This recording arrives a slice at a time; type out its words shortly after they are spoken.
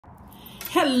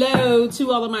Hello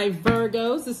to all of my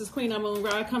Virgos. This is Queen Amun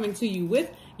Ra coming to you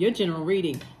with your general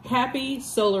reading. Happy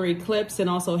solar eclipse and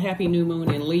also happy new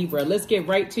moon in Libra. Let's get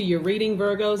right to your reading,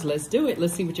 Virgos. Let's do it.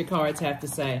 Let's see what your cards have to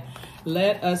say.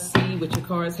 Let us see what your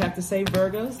cards have to say,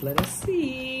 Virgos. Let us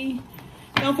see.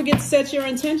 Don't forget to set your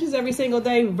intentions every single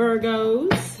day,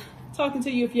 Virgos. Talking to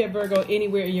you if you have Virgo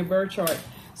anywhere in your birth chart.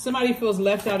 Somebody feels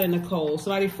left out in the cold.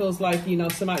 Somebody feels like,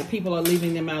 people are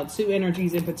leaving them out. Two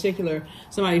energies in particular.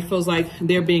 Somebody feels like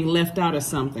they're being left out of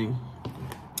something.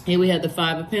 Here we have the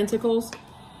Five of Pentacles.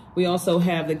 We also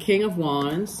have the King of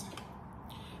Wands.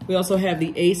 We also have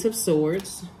the Ace of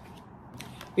Swords.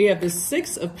 We have the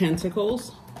Six of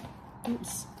Pentacles.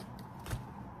 Oops.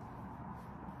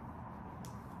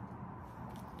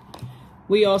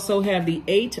 We also have the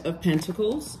Eight of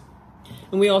Pentacles.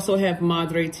 And we also have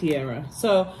Madre Tierra.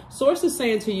 So Source is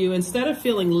saying to you, instead of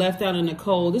feeling left out in the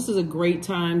cold, this is a great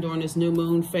time during this new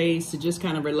moon phase to just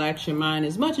kind of relax your mind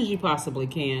as much as you possibly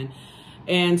can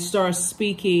and start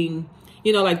speaking,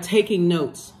 like taking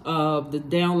notes of the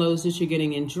downloads that you're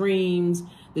getting in dreams,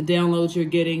 the downloads you're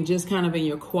getting just kind of in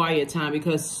your quiet time,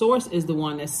 because Source is the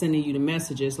one that's sending you the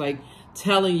messages, like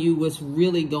telling you what's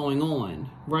really going on,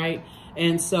 right?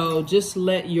 And so just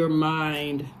let your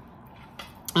mind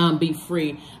be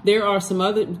free. There are some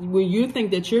other, when you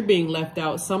think that you're being left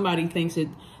out, somebody thinks that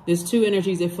there's two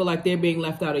energies that feel like they're being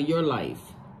left out of your life,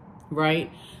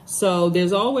 right? So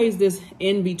there's always this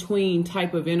in-between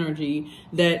type of energy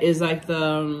that is like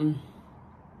the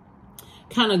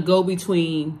kind of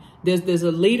go-between. There's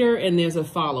a leader and there's a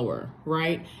follower,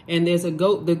 right? And there's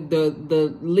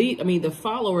the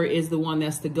follower is the one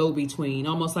that's the go-between,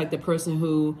 almost like the person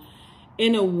who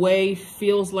in a way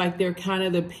feels like they're kind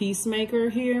of the peacemaker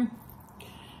here,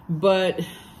 but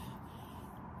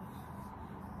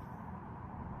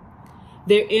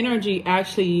their energy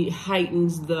actually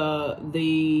heightens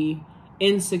the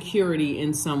insecurity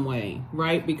in some way,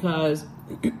 right? Because,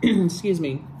 excuse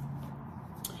me,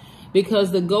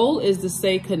 because the goal is to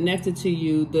stay connected to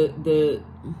you. The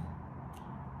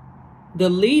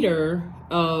leader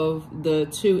of the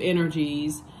two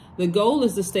energies, the goal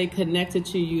is to stay connected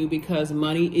to you because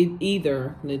money,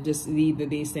 either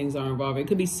these things are involved. It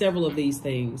could be several of these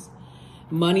things.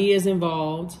 Money is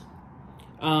involved.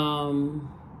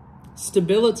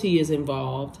 Stability is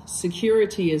involved.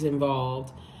 Security is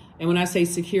involved. And when I say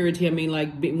security, I mean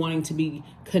like wanting to be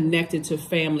connected to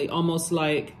family, almost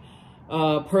like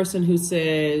a person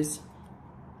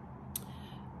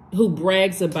who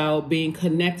brags about being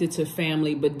connected to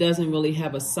family, but doesn't really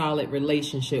have a solid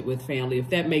relationship with family. If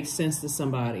that makes sense to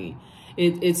somebody,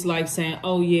 it's like saying,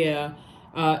 "Oh yeah,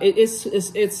 it's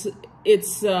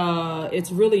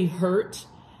really hurt,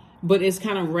 but it's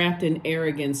kind of wrapped in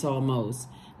arrogance almost.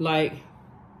 Like,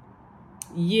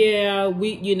 yeah,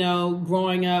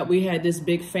 growing up, we had this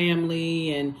big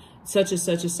family and such and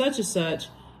such and such and such."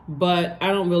 But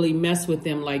I don't really mess with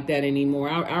them like that anymore.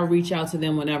 I'll reach out to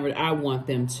them whenever I want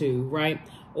them to, right?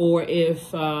 Or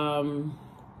if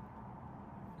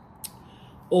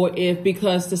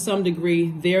because to some degree,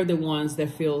 they're the ones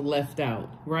that feel left out,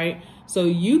 right? So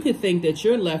you could think that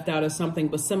you're left out of something,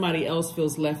 but somebody else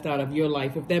feels left out of your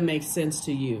life, if that makes sense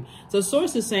to you. So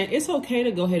Source is saying it's okay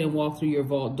to go ahead and walk through your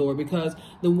vault door, because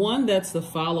the one that's the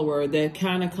follower that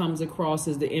kind of comes across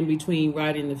as the in-between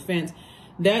riding the fence,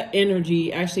 that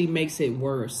energy actually makes it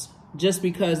worse. Just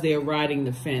because they're riding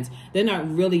the fence, they're not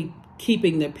really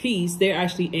keeping the peace. They're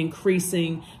actually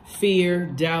increasing fear,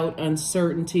 doubt,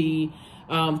 uncertainty,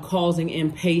 causing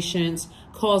impatience,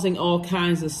 causing all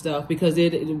kinds of stuff because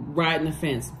they're riding the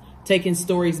fence, taking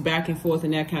stories back and forth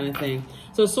and that kind of thing.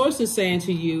 So Source is saying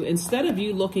to you, instead of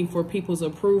you looking for people's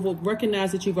approval,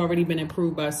 recognize that you've already been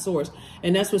approved by Source.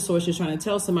 And that's what Source is trying to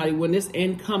tell somebody. When this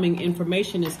incoming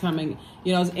information is coming,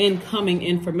 it's incoming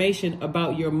information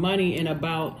about your money and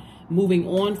about moving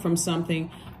on from something,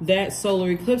 that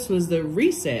solar eclipse was the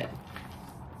reset.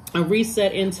 A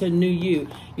reset into new you.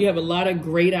 You have a lot of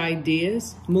great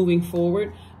ideas moving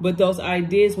forward, but those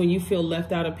ideas, when you feel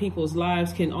left out of people's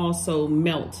lives, can also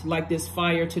melt like this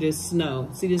fire to this snow.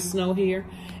 See this snow here?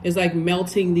 It's like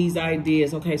melting these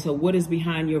ideas. Okay, so what is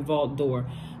behind your vault door?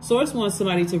 Source wants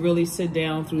somebody to really sit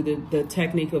down through the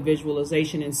technique of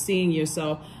visualization and seeing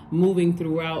yourself moving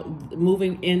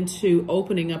into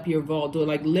opening up your vault door.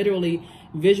 Like literally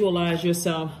visualize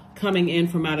yourself coming in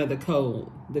from out of the cold,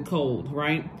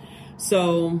 right?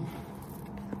 So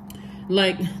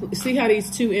like, see how these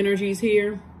two energies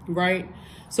here, right?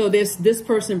 So this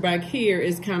person back here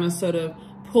is kind of sort of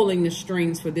pulling the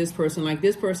strings for this person, like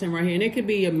this person right here. And it could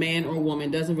be a man or a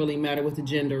woman, doesn't really matter what the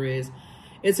gender is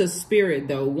It's a spirit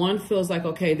though. One feels like,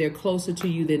 okay, they're closer to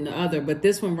you than the other, but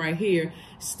this one right here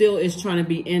still is trying to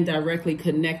be indirectly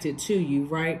connected to you,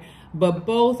 right? But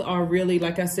both are really,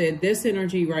 like I said, this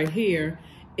energy right here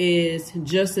is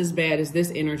just as bad as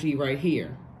this energy right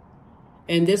here.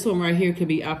 And this one right here could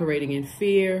be operating in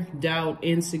fear, doubt,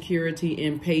 insecurity,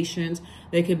 impatience.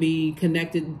 They could be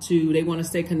connected to, they want to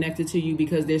stay connected to you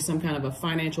because there's some kind of a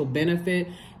financial benefit.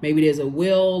 Maybe there's a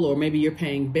will, or maybe you're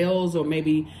paying bills, or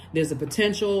maybe there's a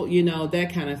potential, you know,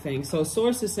 that kind of thing. So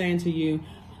Source is saying to you,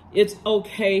 it's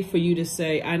okay for you to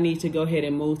say, I need to go ahead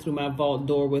and move through my vault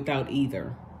door without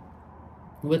either.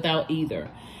 Without either.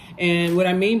 And what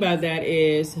I mean by that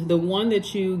is the one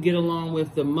that you get along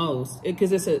with the most,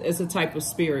 because it's a type of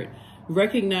spirit,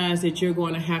 recognize that you're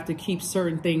going to have to keep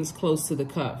certain things close to the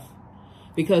cuff,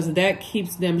 because that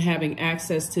keeps them having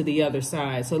access to the other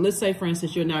side. So let's say, for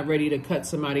instance, you're not ready to cut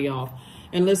somebody off.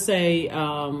 And let's say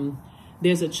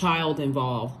there's a child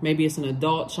involved. Maybe it's an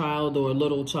adult child or a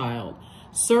little child.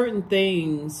 Certain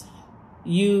things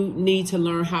you need to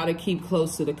learn how to keep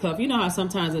close to the cuff. You know how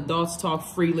sometimes adults talk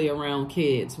freely around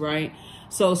kids, right?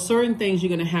 So certain things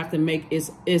you're going to have to make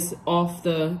is off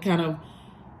the kind of,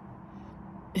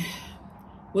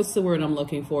 what's the word I'm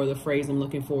looking for, the phrase I'm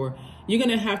looking for? You're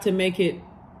going to have to make it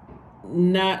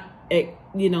not,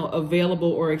 you know,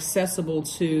 available or accessible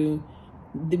to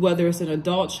whether it's an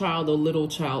adult child or little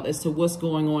child as to what's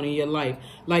going on in your life.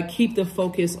 Like, keep the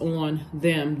focus on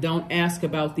them. Don't ask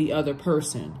about the other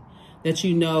person that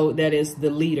you know that is the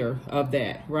leader of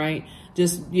that, right?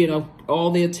 Just, you know,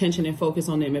 all the attention and focus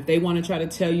on them. If they want to try to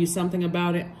tell you something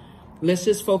about it, let's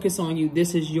just focus on you.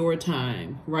 This is your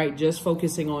time, right? Just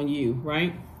focusing on you,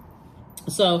 right?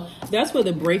 So that's where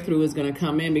the breakthrough is going to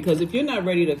come in, because if you're not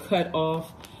ready to cut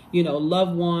off, you know,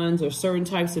 loved ones or certain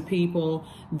types of people,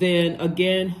 then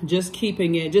again, just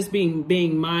keeping it, just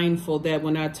being mindful that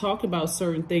when I talk about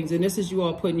certain things, and this is you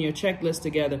all putting your checklist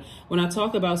together, when I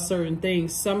talk about certain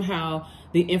things, somehow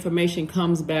the information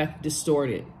comes back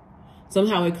distorted.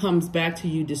 Somehow it comes back to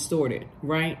you distorted,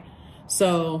 right?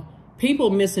 So people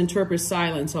misinterpret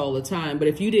silence all the time, but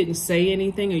if you didn't say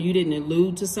anything or you didn't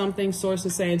allude to something Source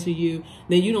is saying to you,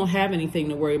 then you don't have anything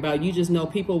to worry about. You just know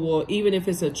people will, even if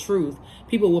it's a truth,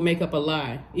 people will make up a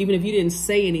lie. Even if you didn't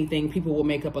say anything, people will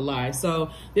make up a lie.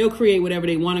 So they'll create whatever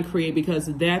they want to create because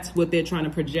that's what they're trying to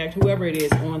project, whoever it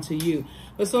is, onto you.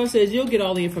 But Source says you'll get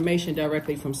all the information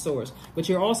directly from Source, but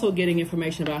you're also getting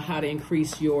information about how to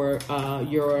increase your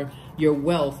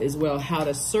wealth as well, how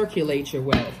to circulate your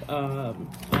wealth,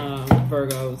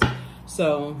 Virgos.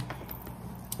 So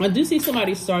I do see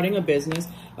somebody starting a business,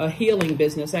 a healing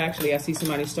business. Actually, I see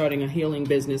somebody starting a healing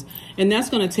business, and that's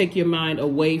going to take your mind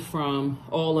away from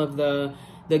all of the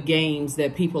games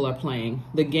that people are playing,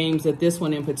 the games that this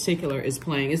one in particular is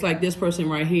playing. It's like this person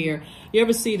right here. You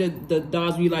ever see the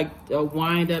dolls where you like a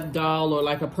wind up doll, or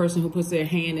like a person who puts their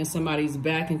hand in somebody's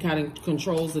back and kind of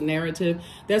controls the narrative?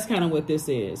 That's kind of what this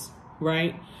is,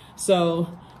 right?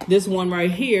 So this one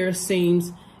right here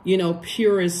seems, you know,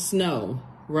 pure as snow,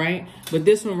 right? But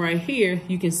this one right here,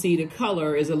 you can see the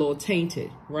color is a little tainted,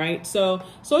 right? So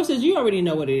Source says you already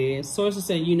know what it is. Source is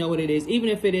saying you know what it is. Even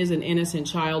if it is an innocent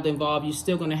child involved, you're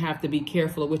still going to have to be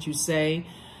careful of what you say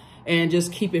and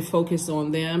just keep it focused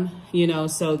on them, you know,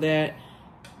 so that,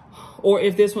 or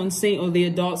if this one seems, or the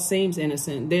adult seems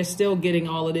innocent, they're still getting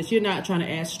all of this. You're not trying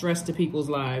to add stress to people's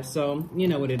lives. So you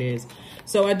know what it is.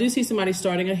 So I do see somebody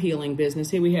starting a healing business.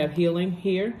 Here we have healing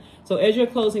here. So as you're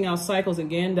closing out cycles,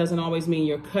 again, doesn't always mean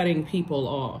you're cutting people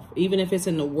off. Even if it's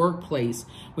in the workplace,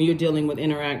 when you're dealing with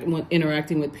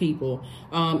interacting with people,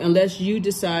 unless you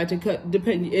decide to cut,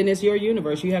 and it's your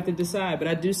universe, you have to decide. But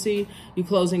I do see you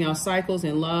closing out cycles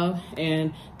in love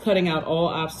and cutting out all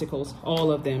obstacles,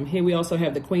 all of them. Here we also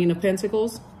have the Queen of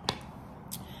Pentacles.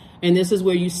 And this is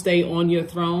where you stay on your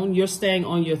throne. You're staying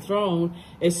on your throne,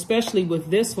 especially with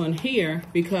this one here,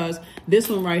 because this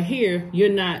one right here, you're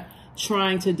not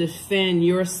trying to defend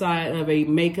your side of a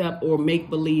make-up or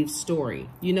make-believe story.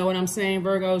 You know what I'm saying,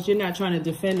 Virgos? You're not trying to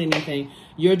defend anything.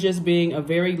 You're just being a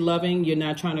very loving. You're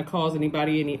not trying to cause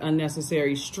anybody any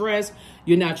unnecessary stress.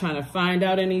 You're not trying to find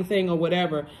out anything or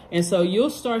whatever. And so you'll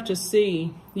start to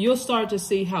see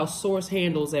how Source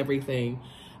handles everything.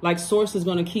 Like Source is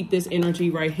going to keep this energy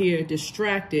right here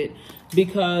distracted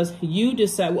because you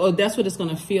decide, well, that's what it's going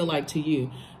to feel like to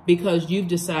you, because you've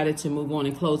decided to move on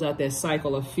and close out that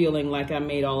cycle of feeling like I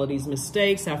made all of these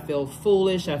mistakes. I feel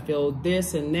foolish. I feel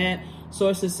this and that.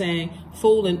 Source is saying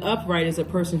full and upright is a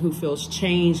person who feels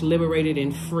changed, liberated,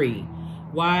 and free,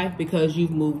 Why? Because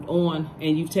you've moved on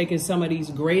and you've taken some of these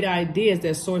great ideas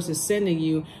that Source is sending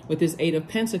you with this Eight of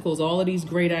Pentacles, all of these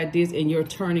great ideas, and you're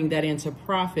turning that into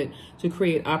profit to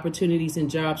create opportunities and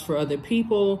jobs for other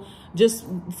people, just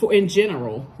for in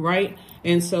general, right?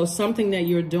 And so something that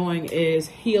you're doing is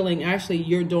healing. Actually,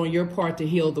 you're doing your part to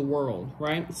heal the world,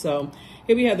 right? So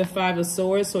here we have the Five of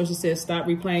Swords. Source says, stop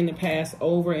replaying the past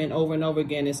over and over and over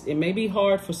again. It may be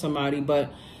hard for somebody,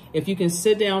 but if you can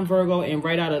sit down, Virgo, and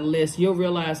write out a list, you'll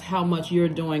realize how much you're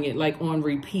doing it like on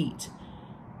repeat,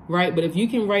 right? But if you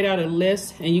can write out a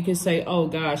list and you can say, oh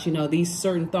gosh, you know, these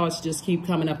certain thoughts just keep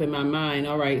coming up in my mind.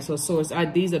 All right, so Source,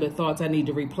 these are the thoughts I need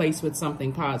to replace with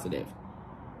something positive,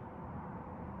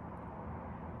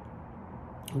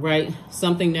 right?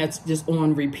 Something that's just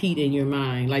on repeat in your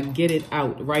mind, like get it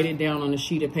out, write it down on a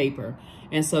sheet of paper.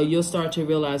 And so you'll start to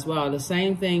realize, wow, the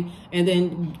same thing. And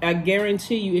then I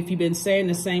guarantee you, if you've been saying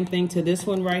the same thing to this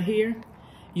one right here,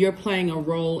 you're playing a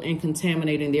role in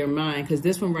contaminating their mind, because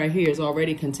this one right here is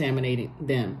already contaminating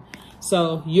them.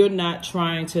 So you're not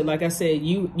trying to, like I said,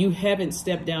 you haven't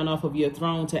stepped down off of your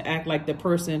throne to act like the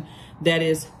person that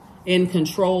is in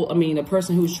control. I mean, the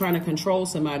person who's trying to control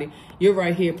somebody. You're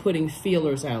right here putting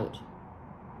feelers out.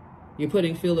 You're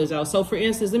putting feelers out. So for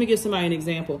instance, let me give somebody an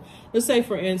example. Let's say,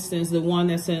 for instance, the one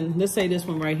that's in, let's say this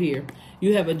one right here.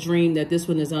 You have a dream that this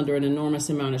one is under an enormous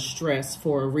amount of stress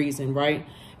for a reason, right?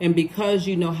 And because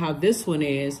you know how this one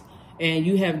is, and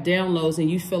you have downloads and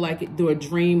you feel like through a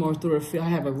dream or through I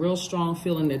have a real strong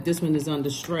feeling that this one is under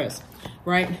stress,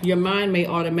 right? Your mind may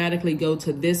automatically go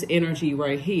to this energy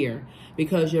right here,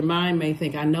 because your mind may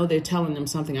think, I know they're telling them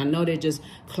something. I know they're just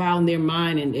clouding their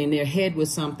mind and in their head with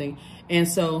something. And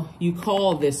so you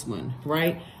call this one,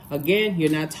 right? Again,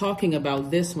 you're not talking about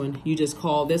this one. You just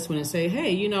call this one and say,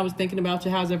 hey, you know, I was thinking about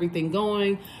you. How's everything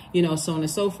going? You know, so on and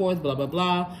so forth, blah, blah,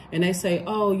 blah. And they say,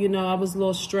 oh, you know, I was a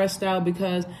little stressed out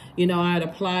because, you know, I had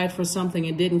applied for something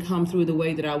and didn't come through the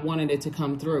way that I wanted it to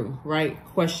come through, right?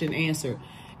 Question, answer.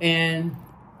 And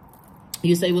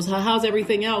you say, well, how's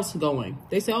everything else going?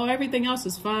 They say, oh, everything else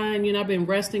is fine. You know, I've been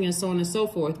resting and so on and so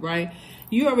forth, right?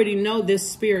 You already know this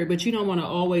spirit, but you don't want to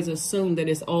always assume that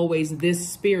it's always this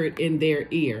spirit in their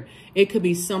ear. It could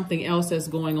be something else that's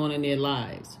going on in their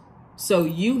lives. So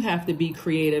you have to be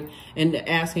creative and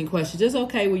asking questions. Just,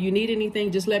 okay, well, you need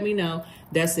anything, just let me know.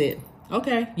 That's it.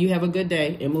 Okay, you have a good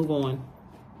day and move on.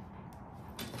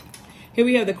 Here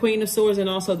we have the Queen of Swords and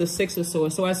also the Six of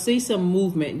Swords. So I see some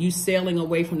movement, you sailing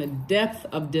away from the depth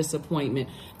of disappointment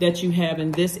that you have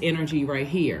in this energy right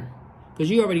here. Because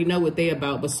you already know what they're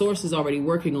about, but Source is already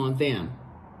working on them.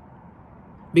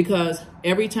 Because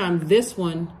every time this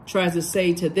one tries to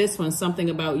say to this one something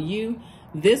about you,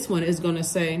 this one is going to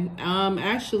say,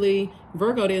 actually,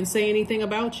 Virgo didn't say anything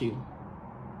about you.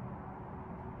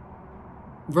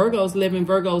 Virgo's living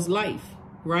Virgo's life,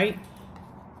 right?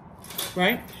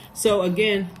 Right? So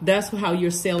again, that's how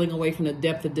you're sailing away from the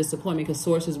depth of disappointment, because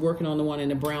Source is working on the one in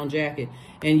the brown jacket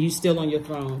and you still on your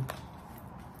throne.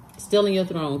 Still in your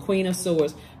throne, Queen of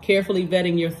Swords, carefully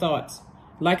vetting your thoughts.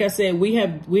 Like I said, we have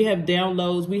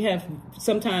downloads. We have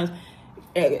sometimes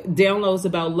downloads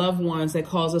about loved ones that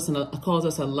cause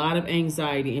us a lot of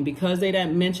anxiety. And because they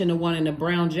don't mention the one in the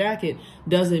brown jacket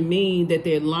doesn't mean that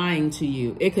they're lying to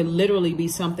you. It could literally be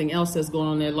something else that's going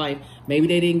on in their life. Maybe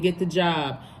they didn't get the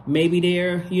job. Maybe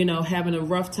they're, you know, having a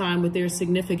rough time with their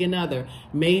significant other.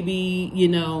 Maybe, you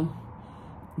know,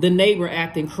 the neighbor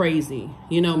acting crazy.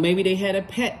 You know, maybe they had a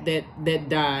pet that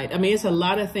died. I mean, it's a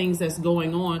lot of things that's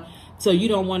going on. So you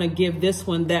don't want to give this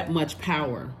one that much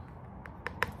power,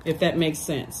 if that makes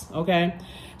sense. Okay.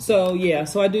 So yeah,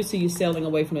 so I do see you sailing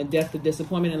away from the depth of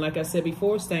disappointment. And like I said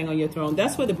before, staying on your throne,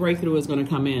 that's where the breakthrough is going to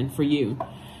come in for you.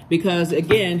 Because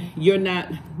again, you're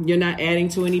not adding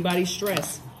to anybody's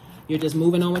stress. You're just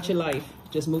moving on with your life.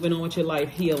 Just moving on with your life,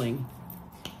 healing.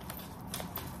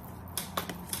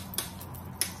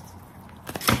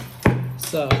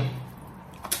 So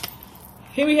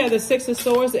here we have the Six of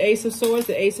Swords, the Ace of Swords,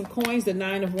 the Ace of Coins, the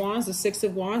Nine of Wands, the Six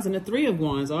of Wands, and the Three of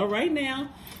Wands. All right now.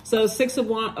 So Six of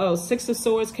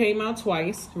Swords came out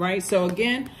twice, right? So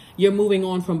again, you're moving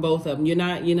on from both of them. You're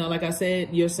not, you know, like I said,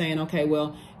 you're saying, okay,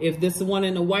 well, if this one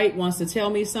in the white wants to tell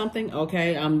me something,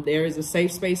 okay, there is a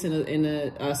safe space in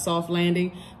a soft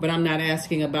landing, but I'm not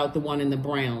asking about the one in the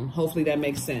brown. Hopefully that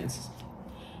makes sense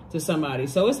to somebody.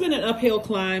 So it's been an uphill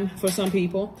climb for some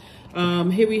people.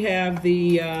 Here we have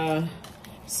the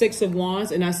Six of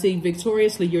Wands, and I see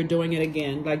victoriously you're doing it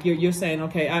again. Like you're saying,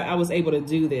 okay, I was able to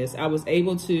do this. I was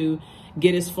able to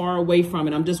get as far away from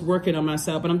it. I'm just working on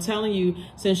myself. But I'm telling you,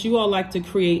 since you all like to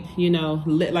create, you know,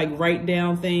 like write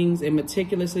down things and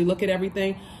meticulously look at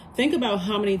everything, Think about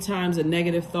how many times a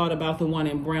negative thought about the one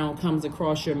in brown comes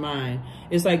across your mind.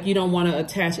 It's like you don't want to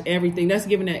attach everything. That's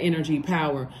giving that energy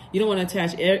power. You don't want to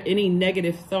attach any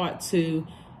negative thought to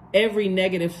every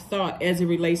negative thought as it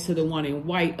relates to the one in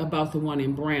white about the one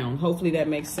in brown. Hopefully that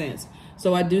makes sense.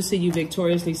 So I do see you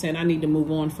victoriously saying, I need to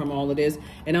move on from all of this.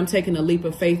 And I'm taking a leap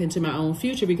of faith into my own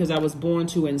future because I was born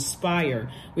to inspire.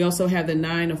 We also have the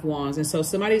 9 of Wands. And so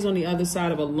somebody's on the other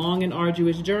side of a long and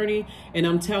arduous journey. And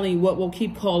I'm telling you, what will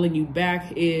keep calling you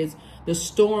back is the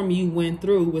storm you went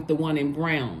through with the one in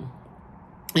brown.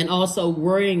 And also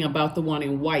worrying about the one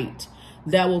in white.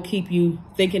 That will keep you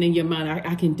thinking in your mind,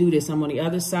 I can do this. I'm on the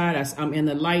other side. I'm in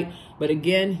the light. But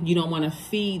again, you don't want to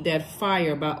feed that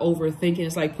fire by overthinking.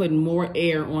 It's like putting more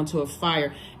air onto a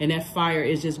fire, and that fire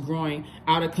is just growing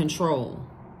out of control.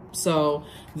 So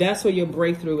that's where your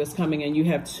breakthrough is coming in. You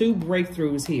have 2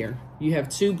 breakthroughs here. You have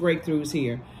 2 breakthroughs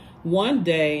here. One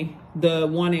day, the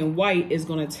one in white is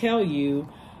going to tell you,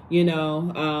 in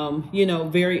a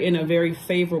very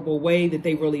favorable way that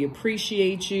they really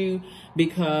appreciate you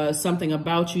because something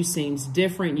about you seems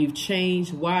different. You've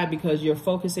changed. Why? Because you're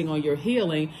focusing on your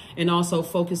healing and also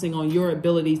focusing on your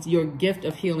abilities, your gift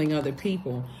of healing other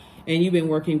people. And you've been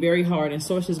working very hard, and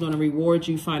Source is going to reward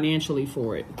you financially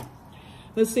for it.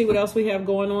 Let's see what else we have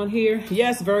going on here.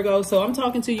 Yes, Virgo. So I'm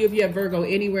talking to you if you have Virgo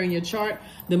anywhere in your chart.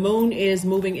 The moon is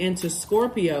moving into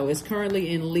Scorpio. It's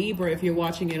currently in Libra if you're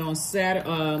watching it on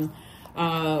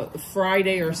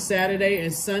Friday or Saturday,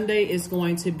 and Sunday is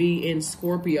going to be in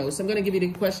Scorpio. So I'm going to give you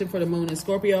the question for the moon in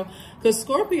Scorpio, because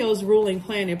Scorpio's ruling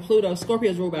planet, Pluto.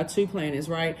 Scorpio's ruled by 2 planets,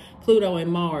 right? Pluto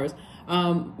and Mars.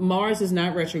 Mars is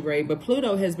not retrograde, but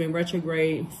Pluto has been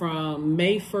retrograde from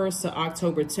May 1st to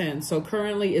October 10th. So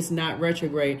currently it's not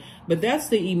retrograde, but that's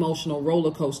the emotional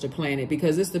roller coaster planet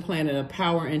because it's the planet of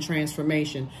power and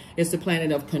transformation. It's the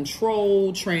planet of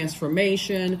control,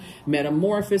 transformation,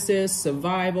 metamorphosis,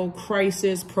 survival,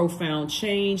 crisis, profound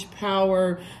change,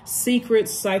 power,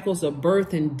 secrets, cycles of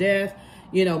birth and death,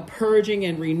 purging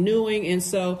and renewing. And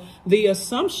so the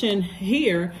assumption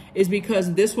here is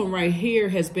because this one right here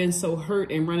has been so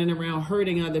hurt and running around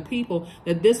hurting other people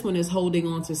that this one is holding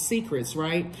on to secrets,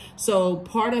 right? So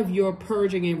part of your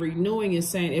purging and renewing is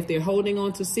saying if they're holding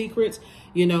on to secrets,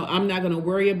 I'm not going to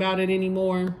worry about it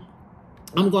anymore.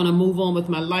 I'm going to move on with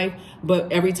my life.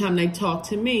 But every time they talk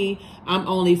to me, I'm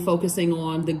only focusing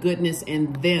on the goodness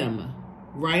in them,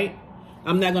 right?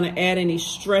 I'm not going to add any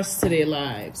stress to their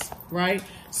lives, right?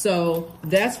 So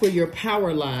that's where your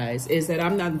power lies, is that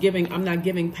I'm not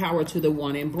giving power to the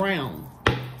one in brown.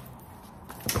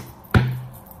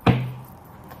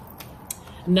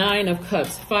 9 of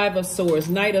Cups, 5 of Swords,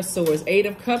 Knight of Swords, 8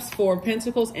 of Cups, 4 of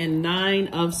Pentacles, and 9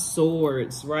 of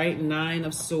Swords, right? 9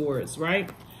 of Swords,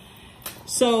 right?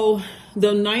 So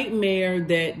the nightmare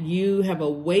that you have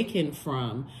awakened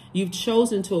from, you've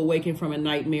chosen to awaken from a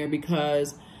nightmare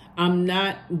because I'm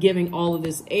not giving all of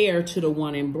this air to the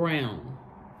one in brown.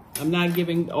 I'm not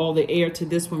giving all the air to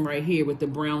this one right here with the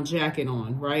brown jacket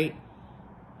on, right?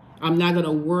 I'm not going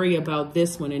to worry about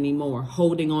this one anymore,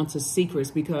 holding on to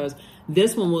secrets, because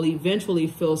this one will eventually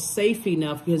feel safe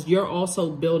enough because you're also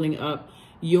building up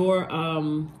your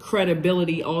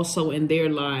credibility also in their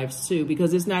lives too,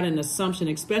 because it's not an assumption,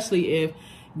 especially if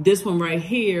this one right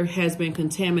here has been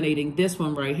contaminating this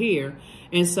one right here.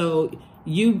 And so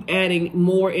you adding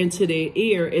more into their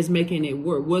ear is making it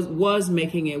worse, was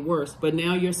making it worse. But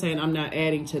now you're saying, I'm not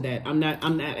adding to that. I'm not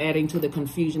adding to the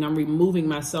confusion. I'm removing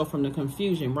myself from the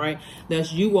confusion, right?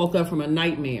 That's you woke up from a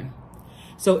nightmare.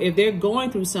 So if they're going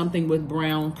through something with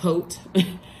brown coat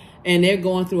and they're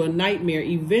going through a nightmare,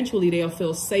 eventually they'll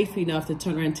feel safe enough to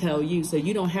turn around and tell you. So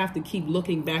you don't have to keep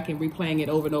looking back and replaying it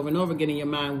over and over and over again in your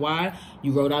mind. Why?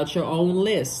 You wrote out your own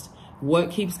list.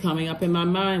 What keeps coming up in my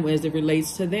mind as it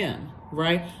relates to them,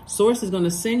 right? Source is going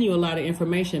to send you a lot of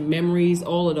information, memories,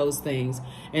 all of those things.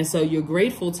 And so you're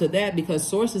grateful to that because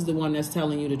Source is the one that's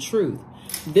telling you the truth.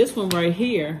 This one right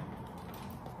here,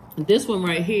 could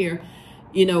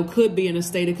be in a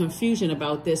state of confusion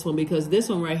about this one, because this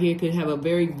one right here could have a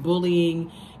very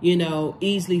bullying,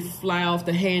 easily fly off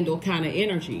the handle kind of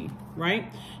energy,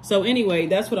 right? So anyway,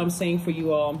 that's what I'm saying for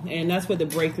you all. And that's where the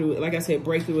breakthrough, like I said,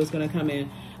 breakthrough is going to come in.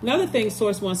 Another thing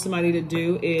Source wants somebody to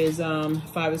do is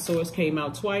 5 of Swords came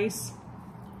out twice.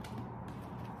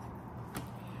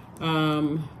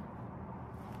 Like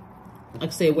I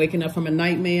said, waking up from a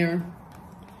nightmare.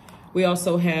 We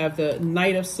also have the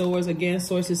Knight of Swords. Again,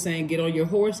 Source is saying, get on your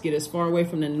horse, get as far away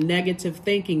from the negative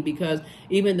thinking, because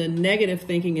even the negative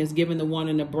thinking is giving the one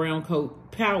in the brown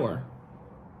coat power.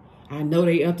 I know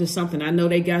they up to something. I know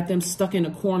they got them stuck in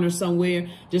a corner somewhere,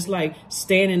 just like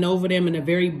standing over them in a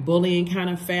very bullying kind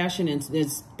of fashion and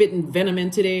spitting venom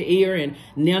into their ear. And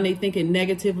now they thinking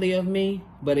negatively of me.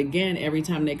 But again, every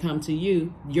time they come to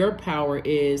you, your power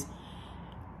is,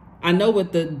 I know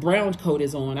what the brown coat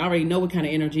is on. I already know what kind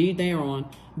of energy they're on.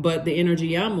 But the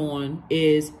energy I'm on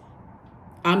is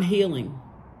I'm healing.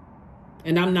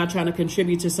 And I'm not trying to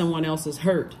contribute to someone else's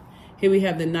hurt. Here we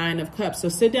have the 9 of Cups. So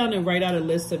sit down and write out a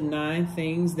list of 9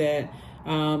 things that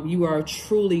you are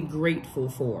truly grateful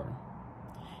for.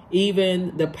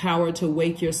 Even the power to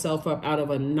wake yourself up out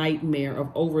of a nightmare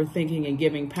of overthinking and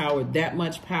giving power, that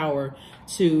much power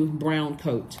to brown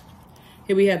coat.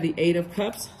 Here we have the 8 of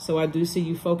Cups. So I do see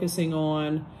you focusing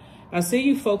on,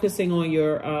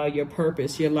 your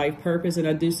purpose, your life purpose. And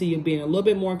I do see you being a little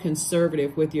bit more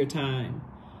conservative with your time.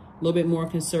 A little bit more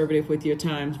conservative with your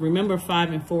times. Remember,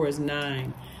 5 and 4 is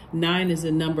 9. 9 is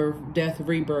the number of death,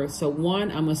 rebirth. So 1,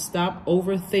 I'm going to stop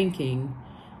overthinking,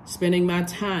 spending my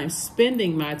time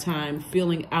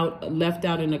feeling left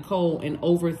out in the cold and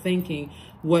overthinking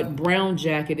what brown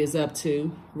jacket is up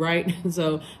to, right?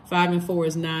 So 5 and 4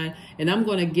 is 9. And I'm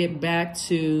going to get back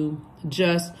to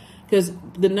just, because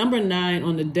the number 9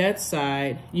 on the death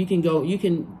side,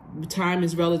 time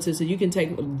is relative, so you can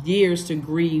take years to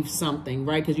grieve something,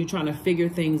 right? Because you're trying to figure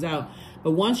things out.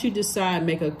 But once you decide,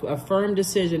 make a firm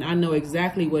decision, I know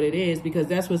exactly what it is, because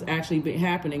that's what's actually been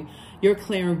happening. Your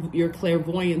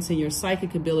clairvoyance and your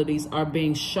psychic abilities are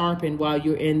being sharpened while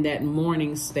you're in that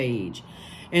mourning stage.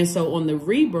 And so on the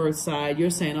rebirth side, you're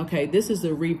saying, okay, this is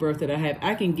the rebirth that I have.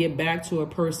 I can get back to a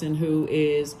person who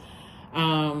is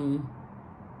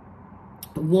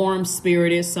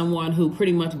warm-spirited, someone who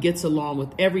pretty much gets along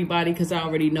with everybody, because I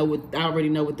already know what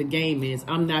the game is.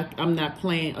 I'm not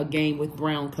playing a game with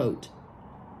brown coat.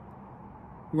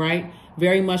 Right?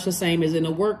 Very much the same as in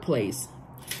a workplace.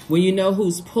 When you know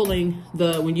who's pulling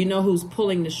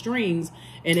the strings,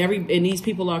 and these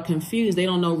people are confused, they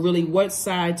don't know really what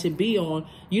side to be on,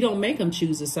 you don't make them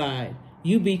choose a side.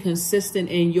 You be consistent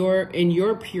in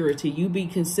your purity. You be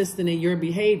consistent in your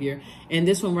behavior. And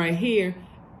this one right here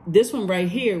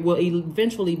will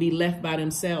eventually be left by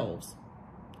themselves,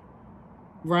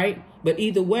 right? But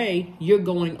either way, you're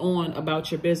going on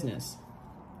about your business.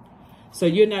 So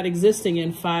you're not existing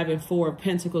in 5 and 4 of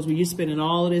Pentacles where you're spending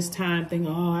all of this time thinking,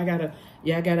 oh, I gotta,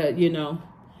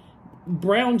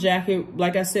 brown jacket,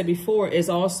 like I said before, is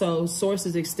also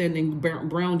sources extending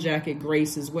brown jacket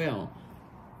grace as well.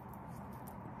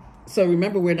 So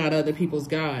remember, we're not other people's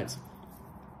gods.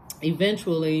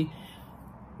 Eventually,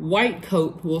 white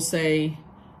coat will say,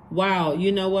 wow,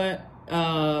 you know what?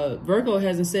 Virgo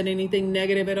hasn't said anything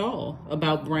negative at all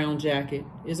about brown jacket.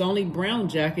 It's only brown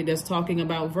jacket that's talking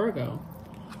about Virgo.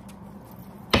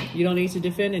 You don't need to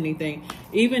defend anything.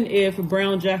 Even if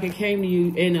brown jacket came to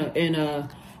you in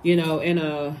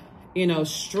a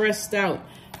stressed out,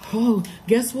 oh,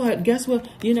 guess what?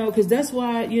 Because that's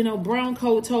why, brown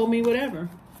coat told me whatever.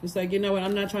 It's like, you know what?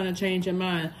 I'm not trying to change your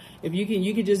mind. If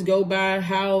you could just go by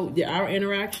our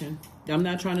interaction. I'm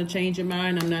not trying to change your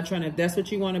mind. I'm not trying to, if that's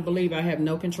what you want to believe, I have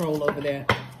no control over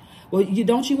that. Well,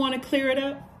 don't you want to clear it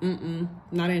up?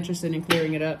 Not interested in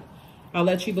clearing it up. I'll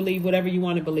let you believe whatever you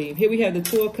want to believe. Here we have the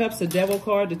 2 of Cups, the Devil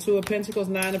card, the 2 of Pentacles,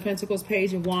 9 of Pentacles,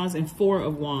 Page of Wands, and 4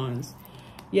 of Wands.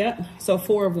 Yep, so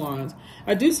 4 of Wands.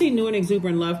 I do see new and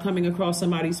exuberant love coming across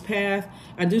somebody's path.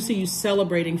 I do see you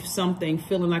celebrating something,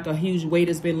 feeling like a huge weight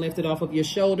has been lifted off of your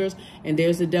shoulders. And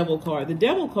there's the Devil card. The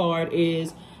Devil card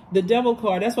is,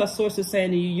 that's what Source is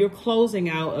saying to you. You're closing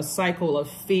out a cycle of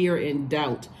fear and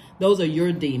doubt. Those are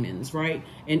your demons, right?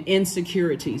 And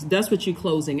insecurities. That's what you're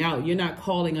closing out. You're not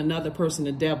calling another person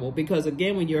a devil. Because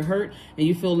again, when you're hurt and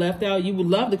you feel left out, you would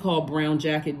love to call brown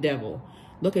jacket devil.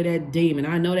 Look at that demon.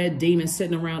 I know that demon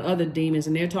sitting around other demons,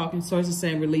 and they're talking. Source is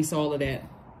saying, release all of that.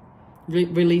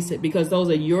 Release it, because those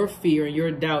are your fear and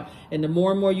your doubt. And the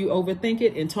more and more you overthink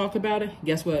it and talk about it,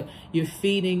 guess what? You're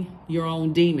feeding your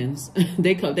own demons.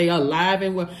 They are alive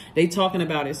and they talking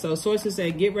about it. So Source is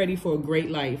saying, get ready for a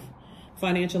great life.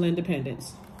 Financial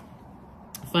independence.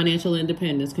 Financial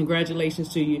independence.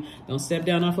 Congratulations to you. Don't step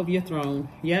down off of your throne.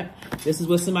 Yep. This is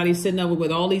what somebody's sitting over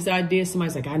with all these ideas.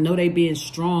 Somebody's like, I know they being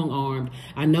strong-armed.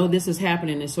 I know this is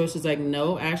happening. And Source is like,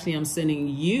 no, actually, I'm sending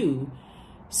you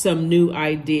some new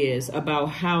ideas about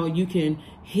how you can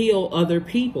heal other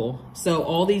people. So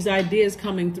all these ideas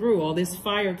coming through, all this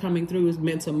fire coming through is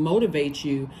meant to motivate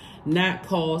you, not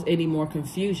cause any more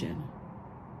confusion.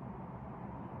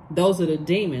 Those are the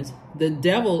demons. The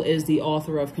devil is the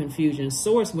author of confusion.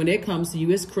 Source, when it comes to you,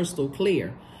 it's crystal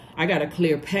clear. I got a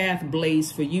clear path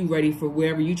blazed for you, ready for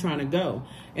wherever you're trying to go.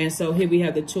 And so here we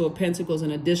have the Two of Pentacles,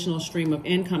 an additional stream of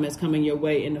income is coming your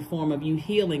way in the form of you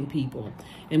healing people.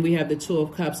 And we have the Two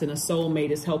of Cups, and a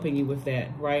soulmate is helping you with that,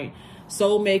 right?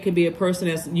 Soulmate could be a person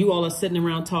that's, you all are sitting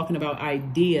around talking about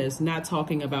ideas, not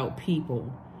talking about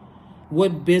people.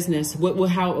 What business,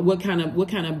 what kind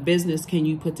of business can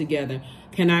you put together?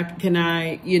 Can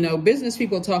I, you know, business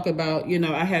people talk about, you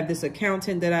know, I have this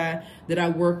accountant that I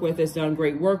work with that's done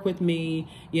great work with me.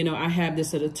 You know, I have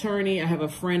this attorney. I have a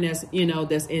friend that's, you know,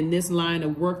 that's in this line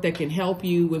of work that can help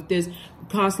you with this,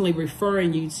 constantly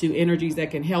referring you to energies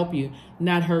that can help you,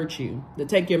 not hurt you, to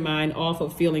take your mind off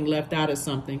of feeling left out of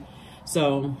something.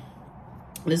 So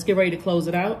let's get ready to close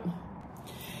it out.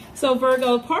 So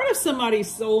Virgo, part of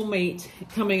somebody's soulmate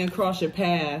coming across your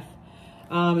path,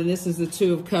 and this is the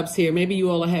Two of Cups here. Maybe you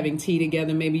all are having tea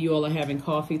together. Maybe you all are having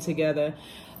coffee together.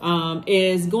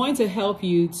 Is going to help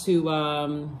you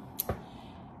to,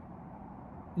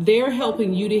 they're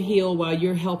helping you to heal while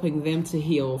you're helping them to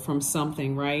heal from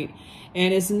something, right?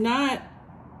 And it's not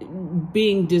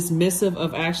being dismissive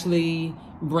of actually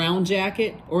brown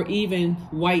jacket or even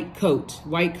white coat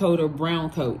or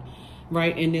brown coat.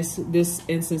 Right, in this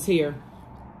instance here,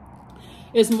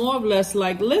 it's more or less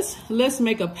like let's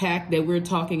make a pact that we're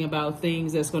talking about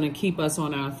things that's going to keep us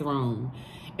on our throne,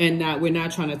 and we're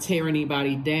not trying to tear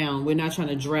anybody down. We're not trying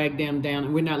to drag them down,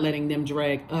 and we're not letting them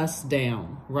drag us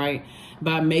down. Right,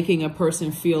 by making a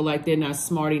person feel like they're not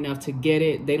smart enough to get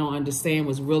it, they don't understand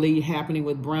what's really happening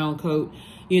with brown coat.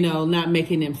 You know, not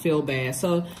making them feel bad.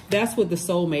 So that's what the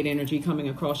soulmate energy coming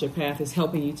across your path is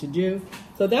helping you to do.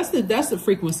 So that's the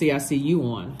frequency I see you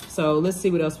on. So let's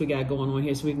see what else we got going on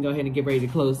here so we can go ahead and get ready to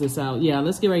close this out. Yeah,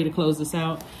 let's get ready to close this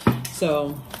out.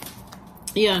 So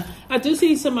yeah, I do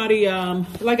see somebody,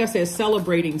 like I said,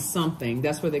 celebrating something.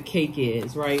 That's where the cake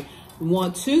is, right?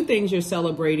 Two things you're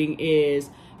celebrating is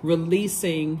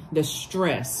releasing the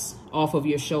stress off of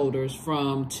your shoulders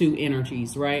from two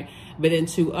energies, right? But then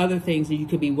two other things that you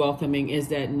could be welcoming is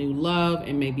that new love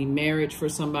and maybe marriage for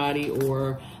somebody,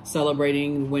 or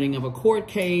celebrating winning of a court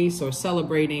case, or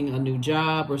celebrating a new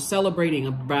job, or celebrating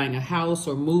buying a house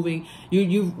or moving.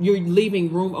 You're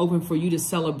leaving room open for you to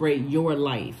celebrate your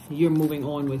life. You're moving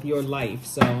on with your life.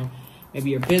 So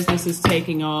maybe your business is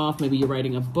taking off. Maybe you're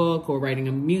writing a book or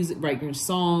writing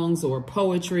songs or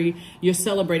poetry. You're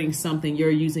celebrating something.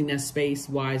 You're using that space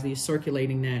wisely. You're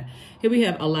circulating that. Here we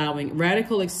have allowing.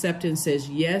 Radical acceptance says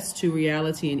yes to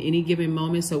reality in any given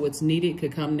moment. So what's needed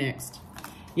could come next.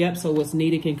 Yep. So what's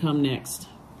needed can come next.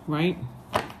 Right?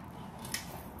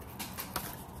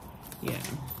 Yeah.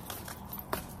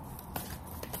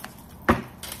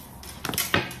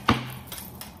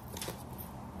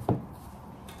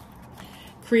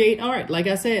 Create art. Like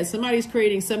I said, somebody's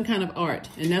creating some kind of art,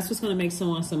 and that's what's going to make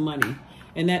someone some money.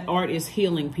 And that art is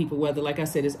healing people, whether, like I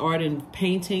said, it's art in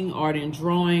painting, art in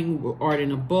drawing, art in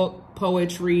a book,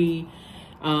 poetry,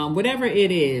 whatever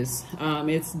it is.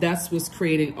 That's what's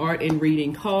creating art in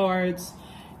reading cards.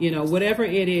 You know, whatever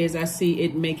it is, I see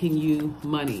it making you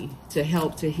money to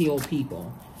help to heal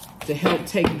people, to help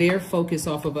take their focus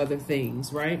off of other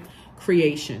things, right?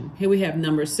 Creation. Here we have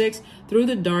number 6. Through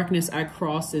the darkness I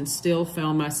crossed and still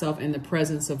found myself in the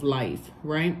presence of life,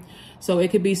 right? So it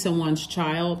could be someone's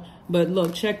child, but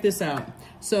look, check this out.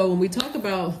 So when we talk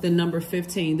about the number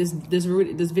 15, this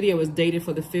video is dated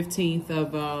for the 15th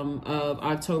of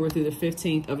October through the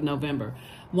 15th of November.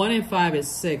 1 and 5 is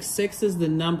 6. 6 is the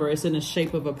number. It's in the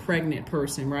shape of a pregnant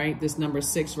person, right? This number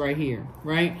 6 right here,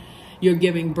 right? You're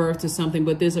giving birth to something,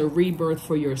 but there's a rebirth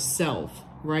for yourself.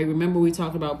 Right? Remember, we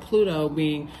talked about Pluto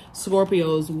being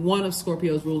one of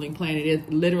Scorpio's ruling planet.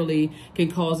 It literally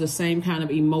can cause the same kind of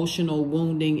emotional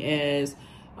wounding as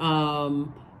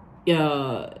that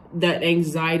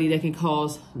anxiety that can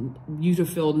cause you to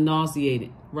feel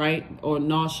nauseated, right? Or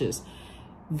nauseous.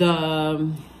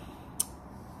 The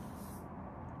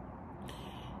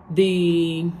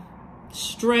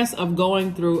stress of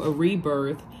going through a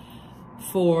rebirth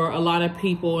for a lot of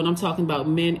people, and I'm talking about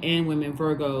men and women,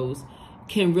 Virgos,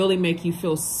 can really make you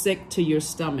feel sick to your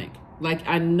stomach. Like,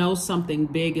 I know something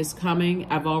big is coming.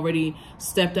 I've already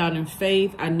stepped out in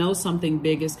faith. I know something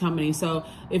big is coming. So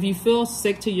if you feel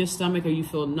sick to your stomach, or you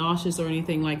feel nauseous or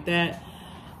anything like that,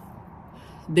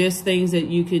 there's things that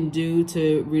you can do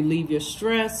to relieve your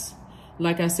stress.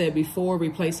 Like I said before,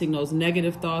 replacing those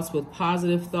negative thoughts with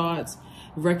positive thoughts,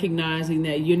 recognizing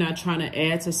that you're not trying to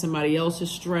add to somebody else's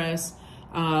stress.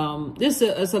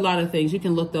 It's a lot of things. You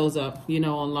can look those up, you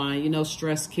know, online. You know,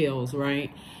 stress kills, right?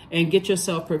 And get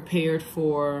yourself prepared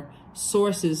for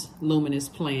Source's luminous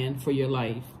plan for your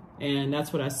life. And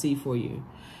that's what I see for you.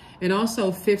 And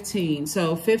also 15.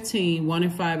 So 15, 1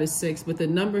 and 5 is 6, but the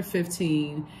number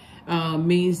 15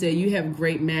 means that you have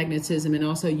great magnetism, and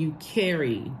also you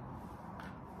carry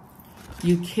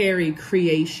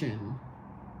creation,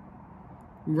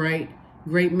 right?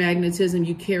 Great magnetism,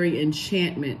 you carry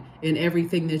enchantment in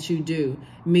everything that you do.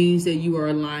 Means that you are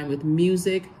aligned with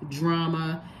music,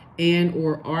 drama, and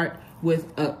or art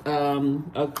with a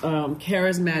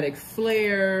charismatic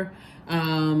flair.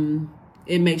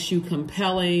 It makes you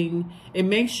compelling. It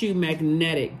makes you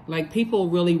magnetic. Like, people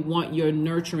really want your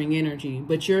nurturing energy,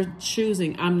 but you're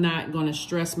choosing, I'm not going to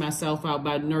stress myself out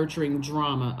by nurturing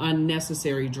drama,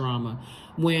 unnecessary drama,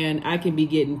 when I can be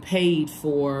getting paid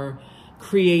for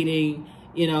creating,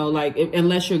 you know, like,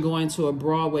 unless you're going to a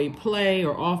Broadway play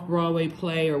or off-Broadway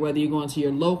play, or whether you're going to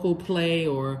your local play,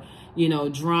 or, you know,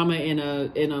 drama in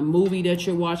a movie that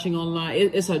you're watching online.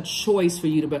 It's a choice for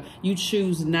you to, but you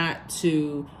choose not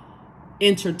to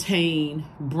entertain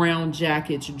brown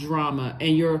jackets drama,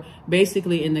 and you're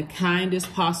basically, in the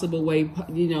kindest possible way,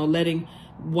 you know, letting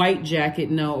white jacket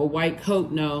know, or white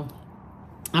coat know,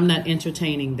 I'm not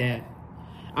entertaining that.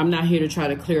 I'm not here to try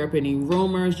to clear up any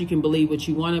rumors. You can believe what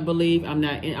you want to believe. I'm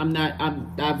not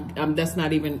on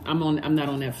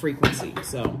that frequency.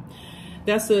 So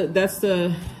that's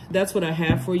what I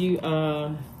have for you.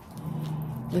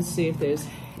 Let's see if there's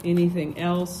anything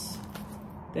else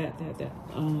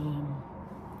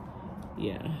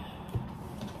yeah.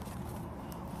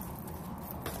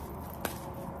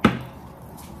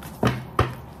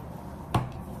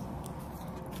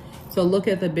 So look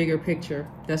at the bigger picture.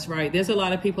 That's right. There's a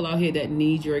lot of people out here that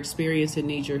need your experience and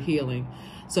need your healing.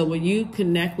 So when you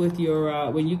connect with your,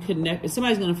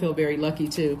 somebody's going to feel very lucky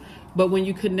too. But when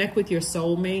you connect with your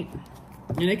soulmate,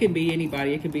 and it can be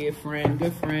anybody, it could be a friend,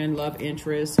 good friend, love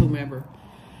interest, whomever.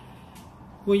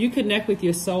 When you connect with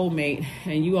your soulmate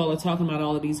and you all are talking about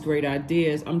all of these great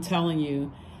ideas, I'm telling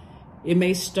you, it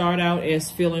may start out as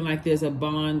feeling like there's a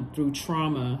bond through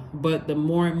trauma, but the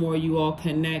more and more you all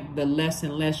connect, the less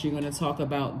and less you're going to talk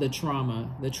about the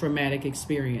trauma, the traumatic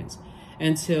experience,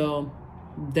 until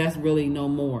that's really no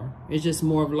more. It's just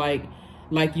more of like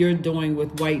you're doing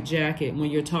with White Jacket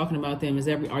when you're talking about them.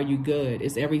 Are you good?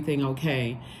 Is everything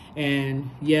okay?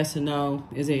 And yes or no,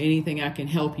 is there anything I can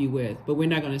help you with? But we're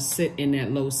not going to sit in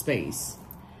that low space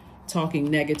talking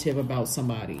negative about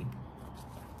somebody.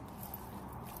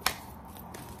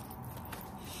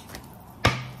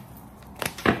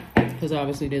 Because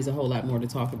obviously there's a whole lot more to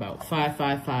talk about.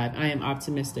 555, I am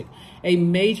optimistic. A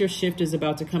major shift is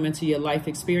about to come into your life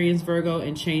experience, Virgo,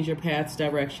 and change your path's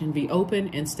direction. Be open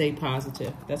and stay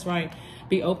positive. That's right.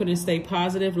 Be open and stay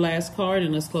positive. Last card,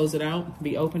 and let's close it out.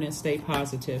 Be open and stay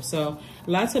positive. So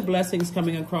lots of blessings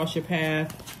coming across your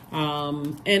path.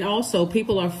 And also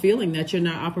people are feeling that you're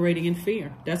not operating in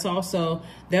fear. That's also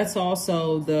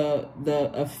the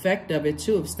effect of it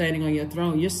too, of standing on your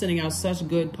throne. You're sending out such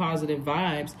good positive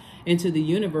vibes into the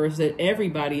universe that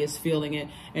everybody is feeling it.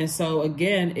 And so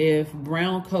again, if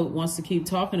Brown Coat wants to keep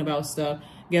talking about stuff,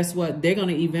 guess what? They're going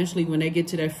to eventually, when they get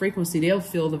to that frequency, they'll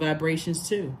feel the vibrations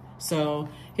too. So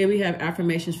here we have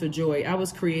affirmations for joy. I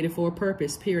was created for a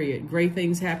purpose, period. Great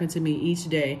things happen to me each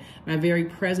day. My very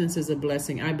presence is a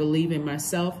blessing. I believe in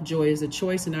myself. Joy is a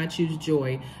choice, and I choose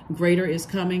joy. Greater is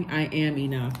coming. I am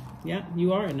enough. Yeah,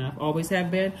 you are enough. Always have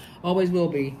been, always will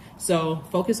be. So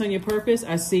focus on your purpose.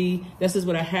 I see this is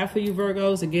what I have for you,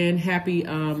 Virgos. Again,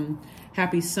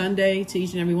 happy Sunday to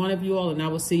each and every one of you all, and I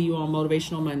will see you on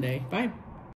Motivational Monday. Bye.